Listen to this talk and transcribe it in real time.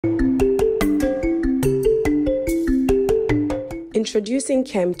Introducing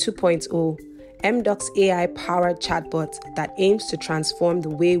Chem 2.0, mDoc's AI-powered chatbot that aims to transform the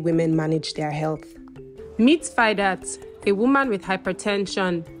way women manage their health. Meet Fidat, a woman with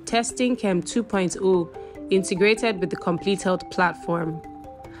hypertension, testing Chem 2.0 integrated with the Complete Health platform.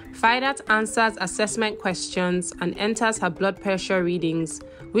 Fidat answers assessment questions and enters her blood pressure readings,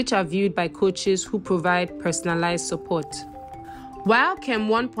 which are viewed by coaches who provide personalized support. While Chem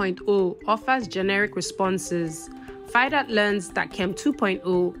 1.0 offers generic responses, Fidat learns that Chem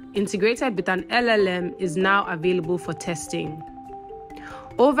 2.0, integrated with an LLM, is now available for testing.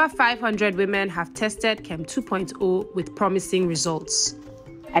 Over 500 women have tested Chem 2.0 with promising results.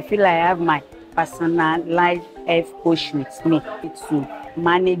 I feel I have my personalized health coach with me to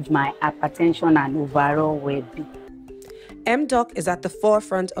manage my hypertension and overall well-being. mDoc is at the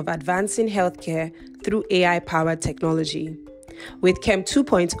forefront of advancing healthcare through AI-powered technology. With Chem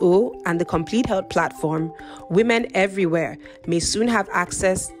 2.0 and the Complete Health platform, women everywhere may soon have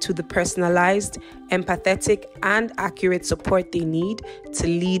access to the personalized, empathetic, and accurate support they need to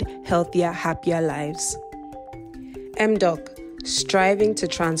lead healthier, happier lives. mDoc, striving to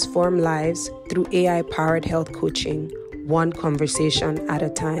transform lives through AI-powered health coaching, one conversation at a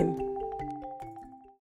time.